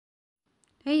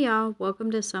Hey y'all, welcome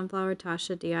to Sunflower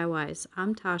Tasha DIYs.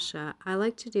 I'm Tasha. I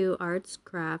like to do arts,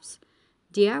 crafts,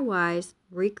 DIYs,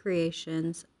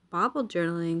 recreations, Bible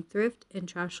journaling, thrift, and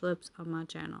trash flips on my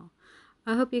channel.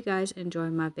 I hope you guys enjoy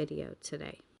my video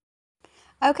today.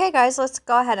 Okay guys, let's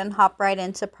go ahead and hop right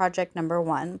into project number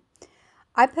 1.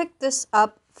 I picked this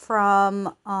up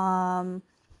from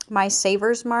my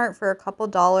Savers Mart for a couple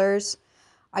dollars.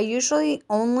 I usually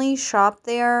only shop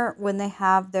there when they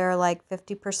have their like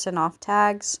 50% off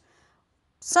tags.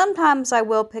 Sometimes I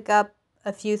will pick up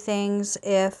a few things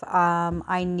if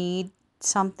I need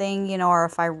something, or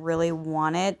if I really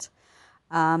want it.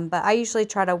 But I usually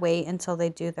try to wait until they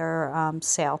do their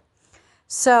sale.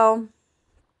 So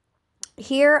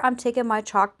here I'm taking my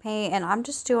chalk paint and I'm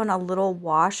just doing a little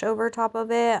wash over top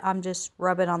of it. I'm just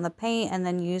rubbing on the paint and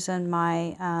then using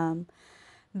my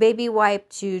baby wipe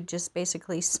to just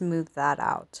basically smooth that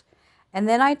out. And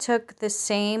then I took the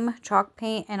same chalk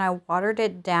paint and I watered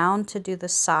it down to do the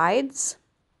sides,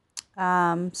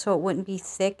 so it wouldn't be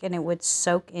thick and it would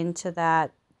soak into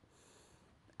that.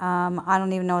 I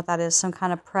don't even know what that is, some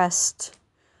kind of pressed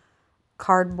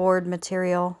cardboard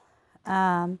material.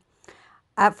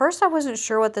 At first I wasn't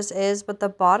sure what this is, but the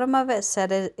bottom of it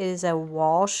said it is a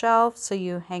wall shelf, so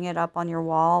you hang it up on your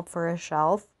wall for a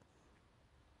shelf.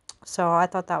 So I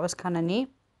thought that was kind of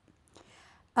neat.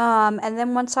 And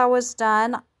then once I was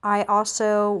done, I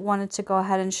also wanted to go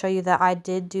ahead and show you that I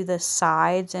did do the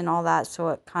sides and all that, so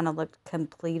it kind of looked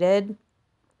completed.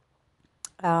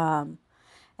 And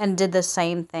did the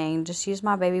same thing, just use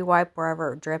my baby wipe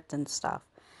wherever it dripped and stuff.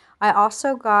 I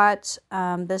also got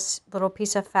this little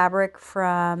piece of fabric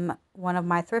from one of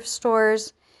my thrift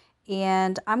stores,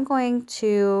 and I'm going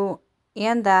to,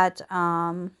 and that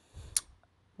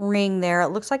ring there, it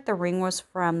looks like the ring was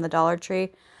from the Dollar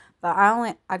Tree, but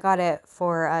I got it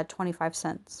for 25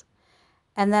 cents.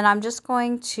 And then I'm just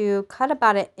going to cut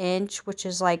about an inch, which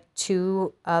is like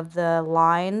 2 of the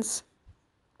lines,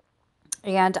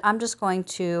 and I'm just going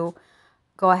to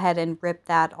go ahead and rip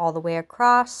that all the way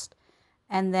across.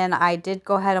 And then I did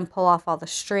go ahead and pull off all the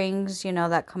strings,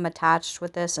 that come attached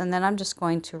with this. And then I'm just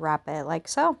going to wrap it like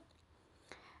so.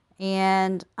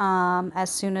 And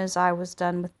as soon as I was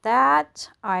done with that,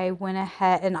 I went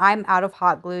ahead, and I'm out of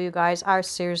hot glue, you guys. I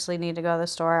seriously need to go to the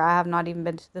store. I have not even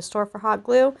been to the store for hot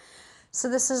glue. So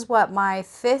this is what, my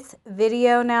 5th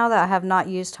video now that I have not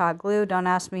used hot glue. Don't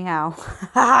ask me how,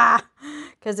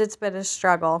 because it's been a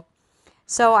struggle.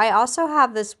 So I also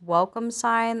have this welcome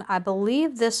sign. I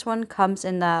believe this one comes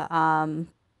in the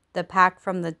pack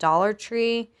from the Dollar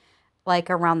Tree, like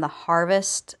around the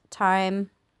harvest time,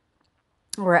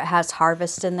 where it has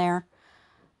harvest in there.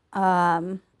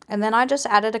 And then I just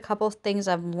added a couple of things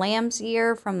of lamb's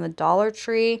ear from the Dollar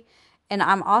Tree. And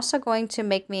I'm also going to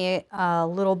make me a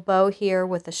little bow here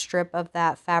with a strip of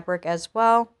that fabric as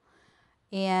well.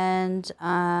 And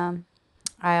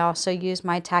I also use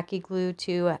my tacky glue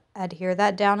to adhere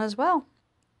that down as well.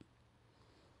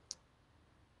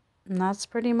 And that's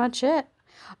pretty much it.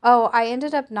 Oh, I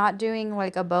ended up not doing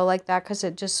like a bow like that because I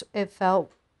just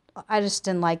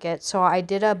didn't like it. So I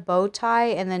did a bow tie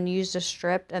and then used a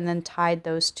strip and then tied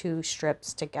those 2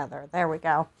 strips together. There we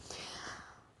go.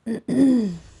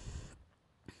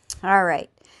 All right.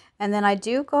 And then I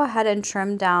do go ahead and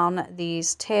trim down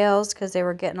these tails because they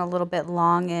were getting a little bit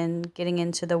long and getting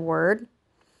into the word.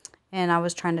 And I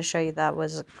was trying to show you that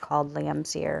was called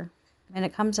lamb's ear. And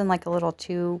it comes in like a little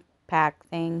 2-pack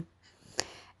thing.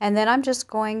 And then I'm just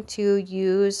going to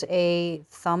use a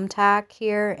thumbtack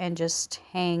here and just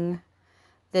hang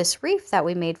this wreath that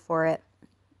we made for it.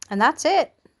 And that's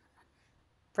it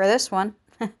for this one.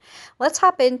 Let's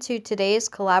hop into today's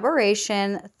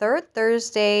collaboration, Third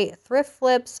Thursday Thrift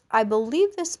Flips. I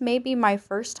believe this may be my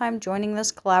first time joining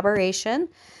this collaboration.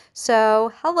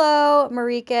 So hello,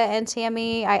 Marika and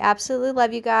Tammy. I absolutely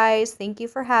love you guys. Thank you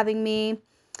for having me.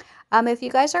 If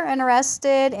you guys are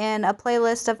interested in a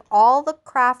playlist of all the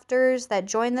crafters that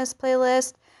join this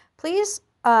playlist, please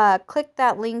click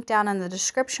that link down in the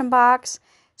description box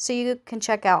so you can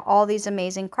check out all these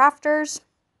amazing crafters.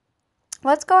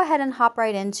 Let's go ahead and hop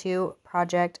right into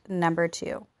project number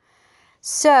 2.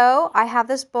 So I have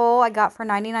this bowl I got for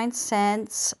 99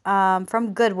 cents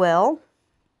from Goodwill.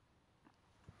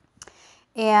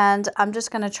 And I'm just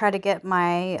going to try to get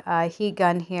my heat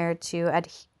gun here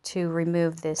to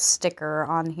remove this sticker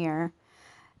on here.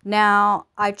 Now,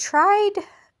 I tried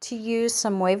to use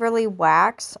some Waverly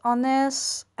wax on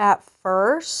this at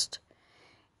first,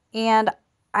 and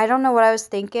I don't know what I was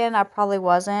thinking. I probably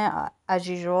wasn't, as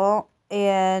usual.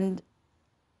 And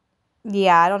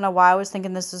yeah, I don't know why I was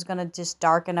thinking this was going to just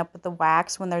darken up with the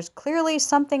wax when there's clearly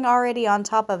something already on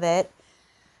top of it.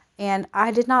 And I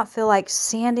did not feel like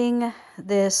sanding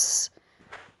this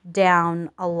down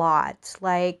a lot.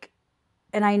 Like,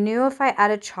 and I knew if I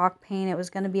added chalk paint, it was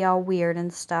going to be all weird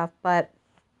and stuff, but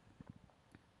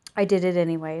I did it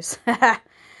anyways.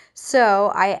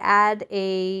 So I add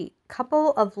a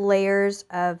couple of layers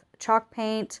of chalk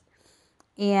paint,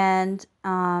 and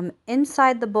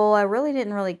inside the bowl, I really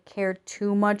didn't really care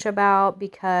too much about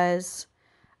because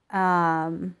you're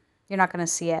not going to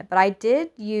see it. But I did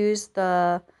use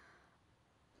the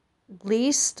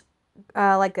least,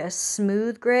 like a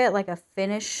smooth grit, like a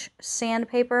finish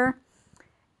sandpaper,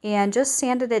 and just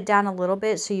sanded it down a little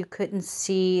bit so you couldn't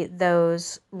see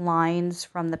those lines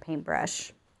from the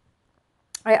paintbrush.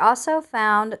 I also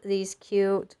found these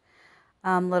cute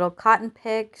little cotton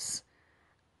picks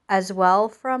as well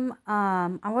from,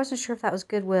 I wasn't sure if that was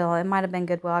Goodwill. It might have been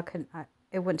Goodwill.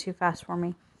 It went too fast for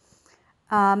me.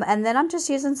 And then I'm just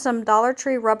using some Dollar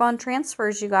Tree rub-on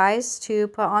transfers, you guys, to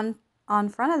put on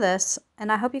front of this.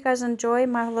 And I hope you guys enjoy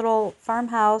my little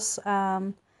farmhouse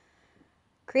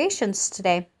creations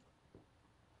today.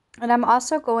 And I'm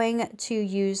also going to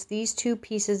use these two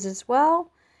pieces as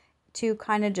well to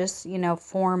kind of just,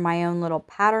 form my own little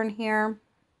pattern here.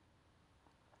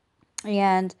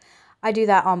 And I do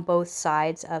that on both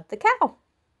sides of the cow. All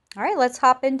right, let's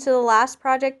hop into the last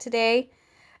project today.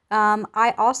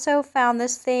 I also found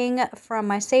this thing from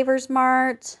my Savers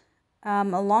Mart a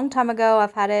long time ago.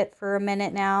 I've had it for a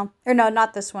minute now. Or no,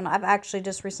 not this one. I've actually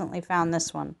just recently found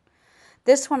this one.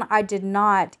 This one I did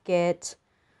not get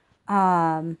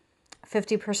 50%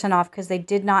 off because they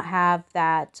did not have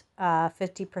that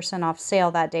 50% off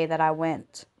sale that day that I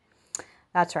went.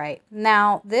 That's right.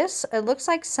 Now, it looks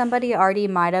like somebody already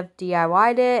might have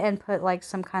DIY'd it and put like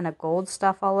some kind of gold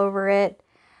stuff all over it.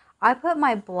 I put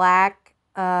my black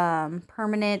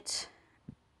permanent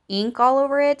ink all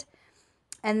over it.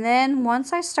 And then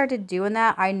once I started doing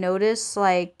that, I noticed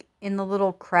like in the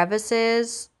little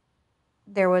crevices,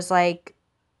 there was like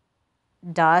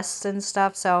dust and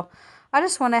stuff. So I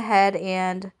just went ahead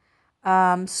and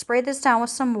sprayed this down with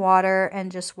some water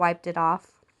and just wiped it off.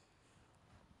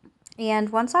 And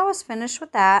once I was finished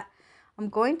with that, I'm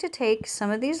going to take some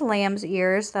of these lamb's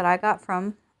ears that I got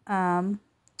from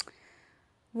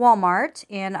Walmart,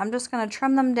 and I'm just going to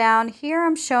trim them down. Here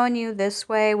I'm showing you this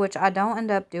way, which I don't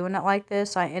end up doing it like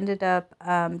this. I ended up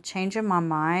changing my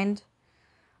mind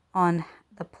on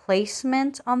the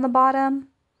placement on the bottom.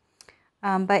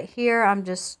 But here I'm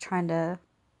just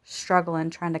struggling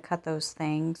trying to cut those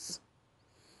things.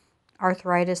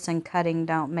 Arthritis and cutting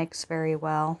don't mix very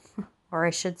well. Or I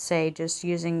should say, just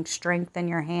using strength in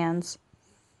your hands.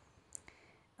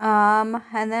 And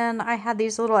then I had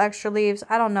these little extra leaves.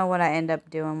 I don't know what I end up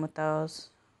doing with those.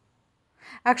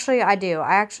 Actually, I do.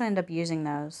 I actually end up using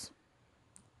those.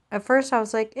 At first, I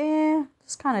was like,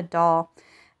 it's kind of dull.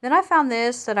 Then I found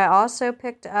this that I also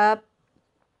picked up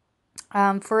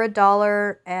for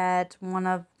 $1 at one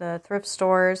of the thrift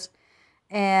stores.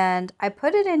 And I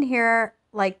put it in here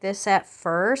like this at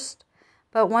first.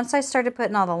 But once I started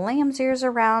putting all the lamb's ears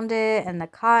around it and the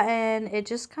cotton, it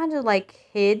just kind of like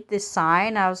hid the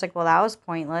sign. I was like, well, that was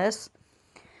pointless.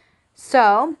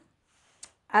 So,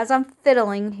 as I'm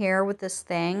fiddling here with this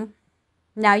thing,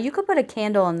 now you could put a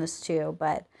candle in this too,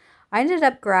 but I ended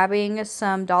up grabbing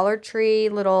some Dollar Tree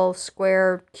little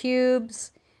square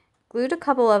cubes, glued a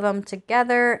couple of them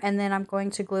together, and then I'm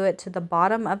going to glue it to the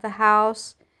bottom of the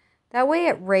house. That way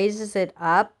it raises it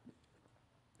up.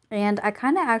 And I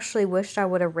kind of actually wished I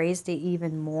would have raised it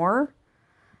even more.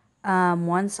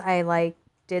 Once I like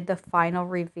did the final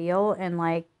reveal and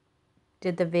like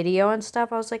did the video and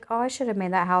stuff, I was like, oh, I should have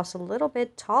made that house a little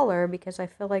bit taller because I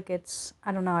feel like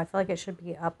I don't know, I feel like it should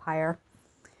be up higher.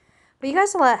 But you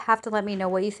guys will have to let me know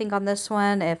what you think on this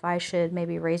one, if I should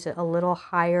maybe raise it a little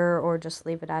higher or just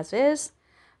leave it as is.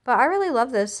 But I really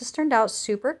love this. This turned out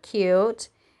super cute.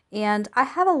 And I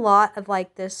have a lot of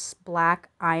like this black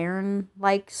iron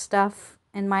like stuff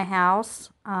in my house.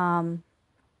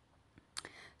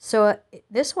 So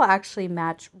this will actually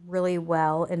match really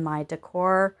well in my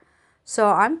decor. So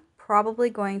I'm probably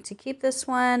going to keep this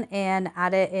one and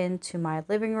add it into my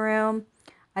living room.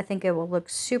 I think it will look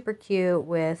super cute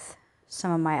with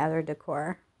some of my other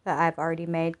decor that I've already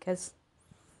made, because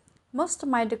most of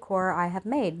my decor I have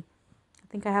made. I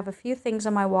think I have a few things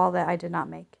on my wall that I did not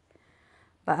make,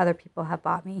 but other people have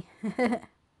bought me.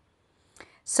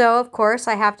 So, of course,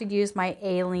 I have to use my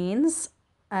Aleene's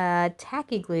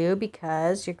tacky glue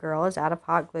because your girl is out of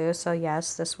hot glue. So,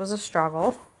 yes, this was a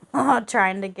struggle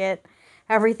trying to get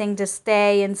everything to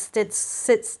stay and sit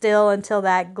still until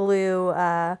that glue,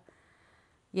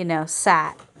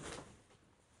 sat.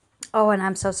 Oh, and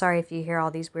I'm so sorry if you hear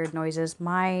all these weird noises.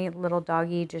 My little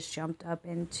doggy just jumped up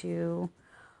into,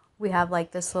 we have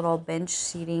like this little bench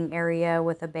seating area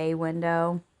with a bay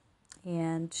window,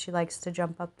 and she likes to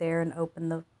jump up there and open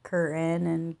the curtain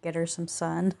and get her some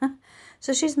sun.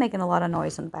 So she's making a lot of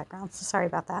noise in the background, so sorry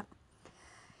about that.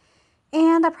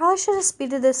 And I probably should have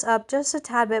speeded this up just a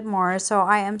tad bit more, so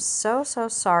I am so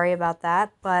sorry about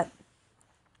that. But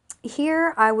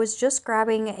here I was just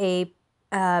grabbing a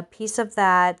piece of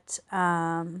that,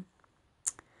 yeah,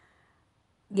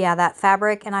 that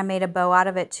fabric, and I made a bow out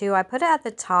of it too. I put it at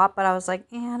the top, but I was like,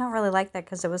 I don't really like that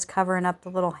because it was covering up the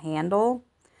little handle.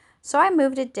 So I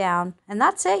moved it down, and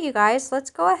that's it, you guys. Let's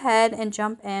go ahead and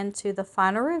jump into the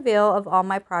final reveal of all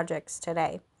my projects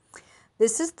today.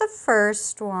 This is the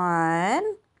first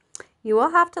one. You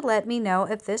will have to let me know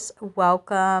if this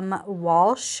welcome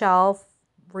wall shelf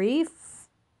reef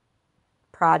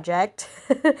project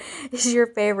is your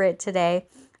favorite today.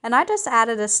 And I just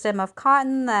added a stem of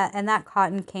cotton, and that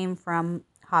cotton came from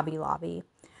Hobby Lobby.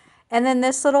 And then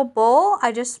this little bowl,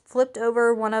 I just flipped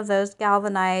over one of those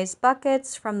galvanized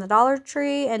buckets from the Dollar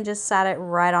Tree and just sat it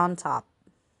right on top.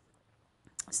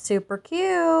 Super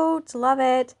cute. Love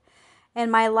it. And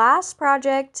my last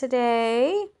project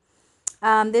today,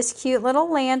 this cute little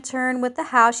lantern with the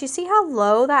house. You see how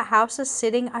low that house is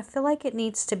sitting? I feel like it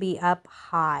needs to be up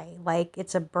high, like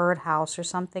it's a birdhouse or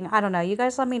something. I don't know. You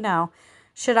guys let me know.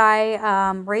 Should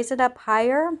I raise it up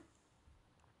higher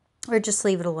or just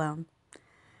leave it alone?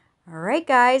 All right,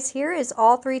 guys, here is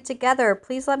all three together.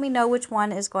 Please let me know which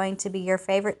one is going to be your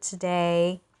favorite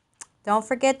today. Don't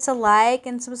forget to like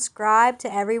and subscribe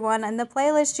to everyone in the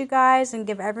playlist, you guys, and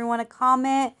give everyone a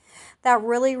comment. That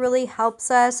really helps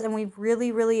us, and we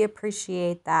really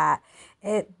appreciate that.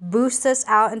 It boosts us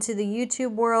out into the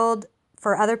YouTube world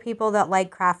for other people that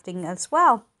like crafting as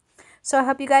well. So I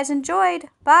hope you guys enjoyed.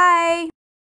 Bye!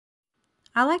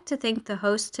 I'd like to thank the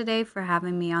host today for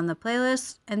having me on the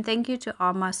playlist, and thank you to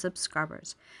all my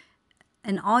subscribers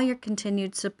and all your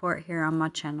continued support here on my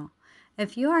channel.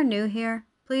 If you are new here,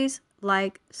 please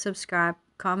like, subscribe,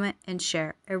 comment, and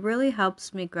share. It really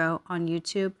helps me grow on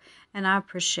YouTube, and I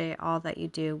appreciate all that you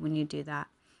do when you do that.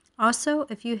 Also,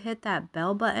 if you hit that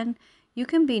bell button, you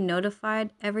can be notified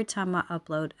every time I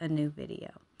upload a new video.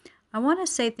 I want to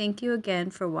say thank you again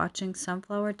for watching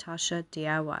Sunflower Tasha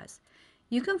DIYs.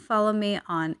 You can follow me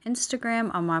on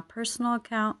Instagram on my personal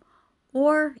account,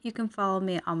 or you can follow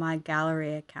me on my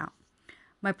gallery account.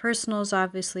 My personal is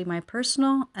obviously my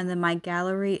personal, and then my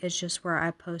gallery is just where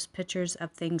I post pictures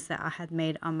of things that I had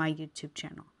made on my YouTube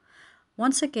channel.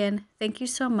 Once again, thank you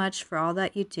so much for all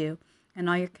that you do and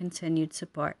all your continued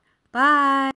support. Bye!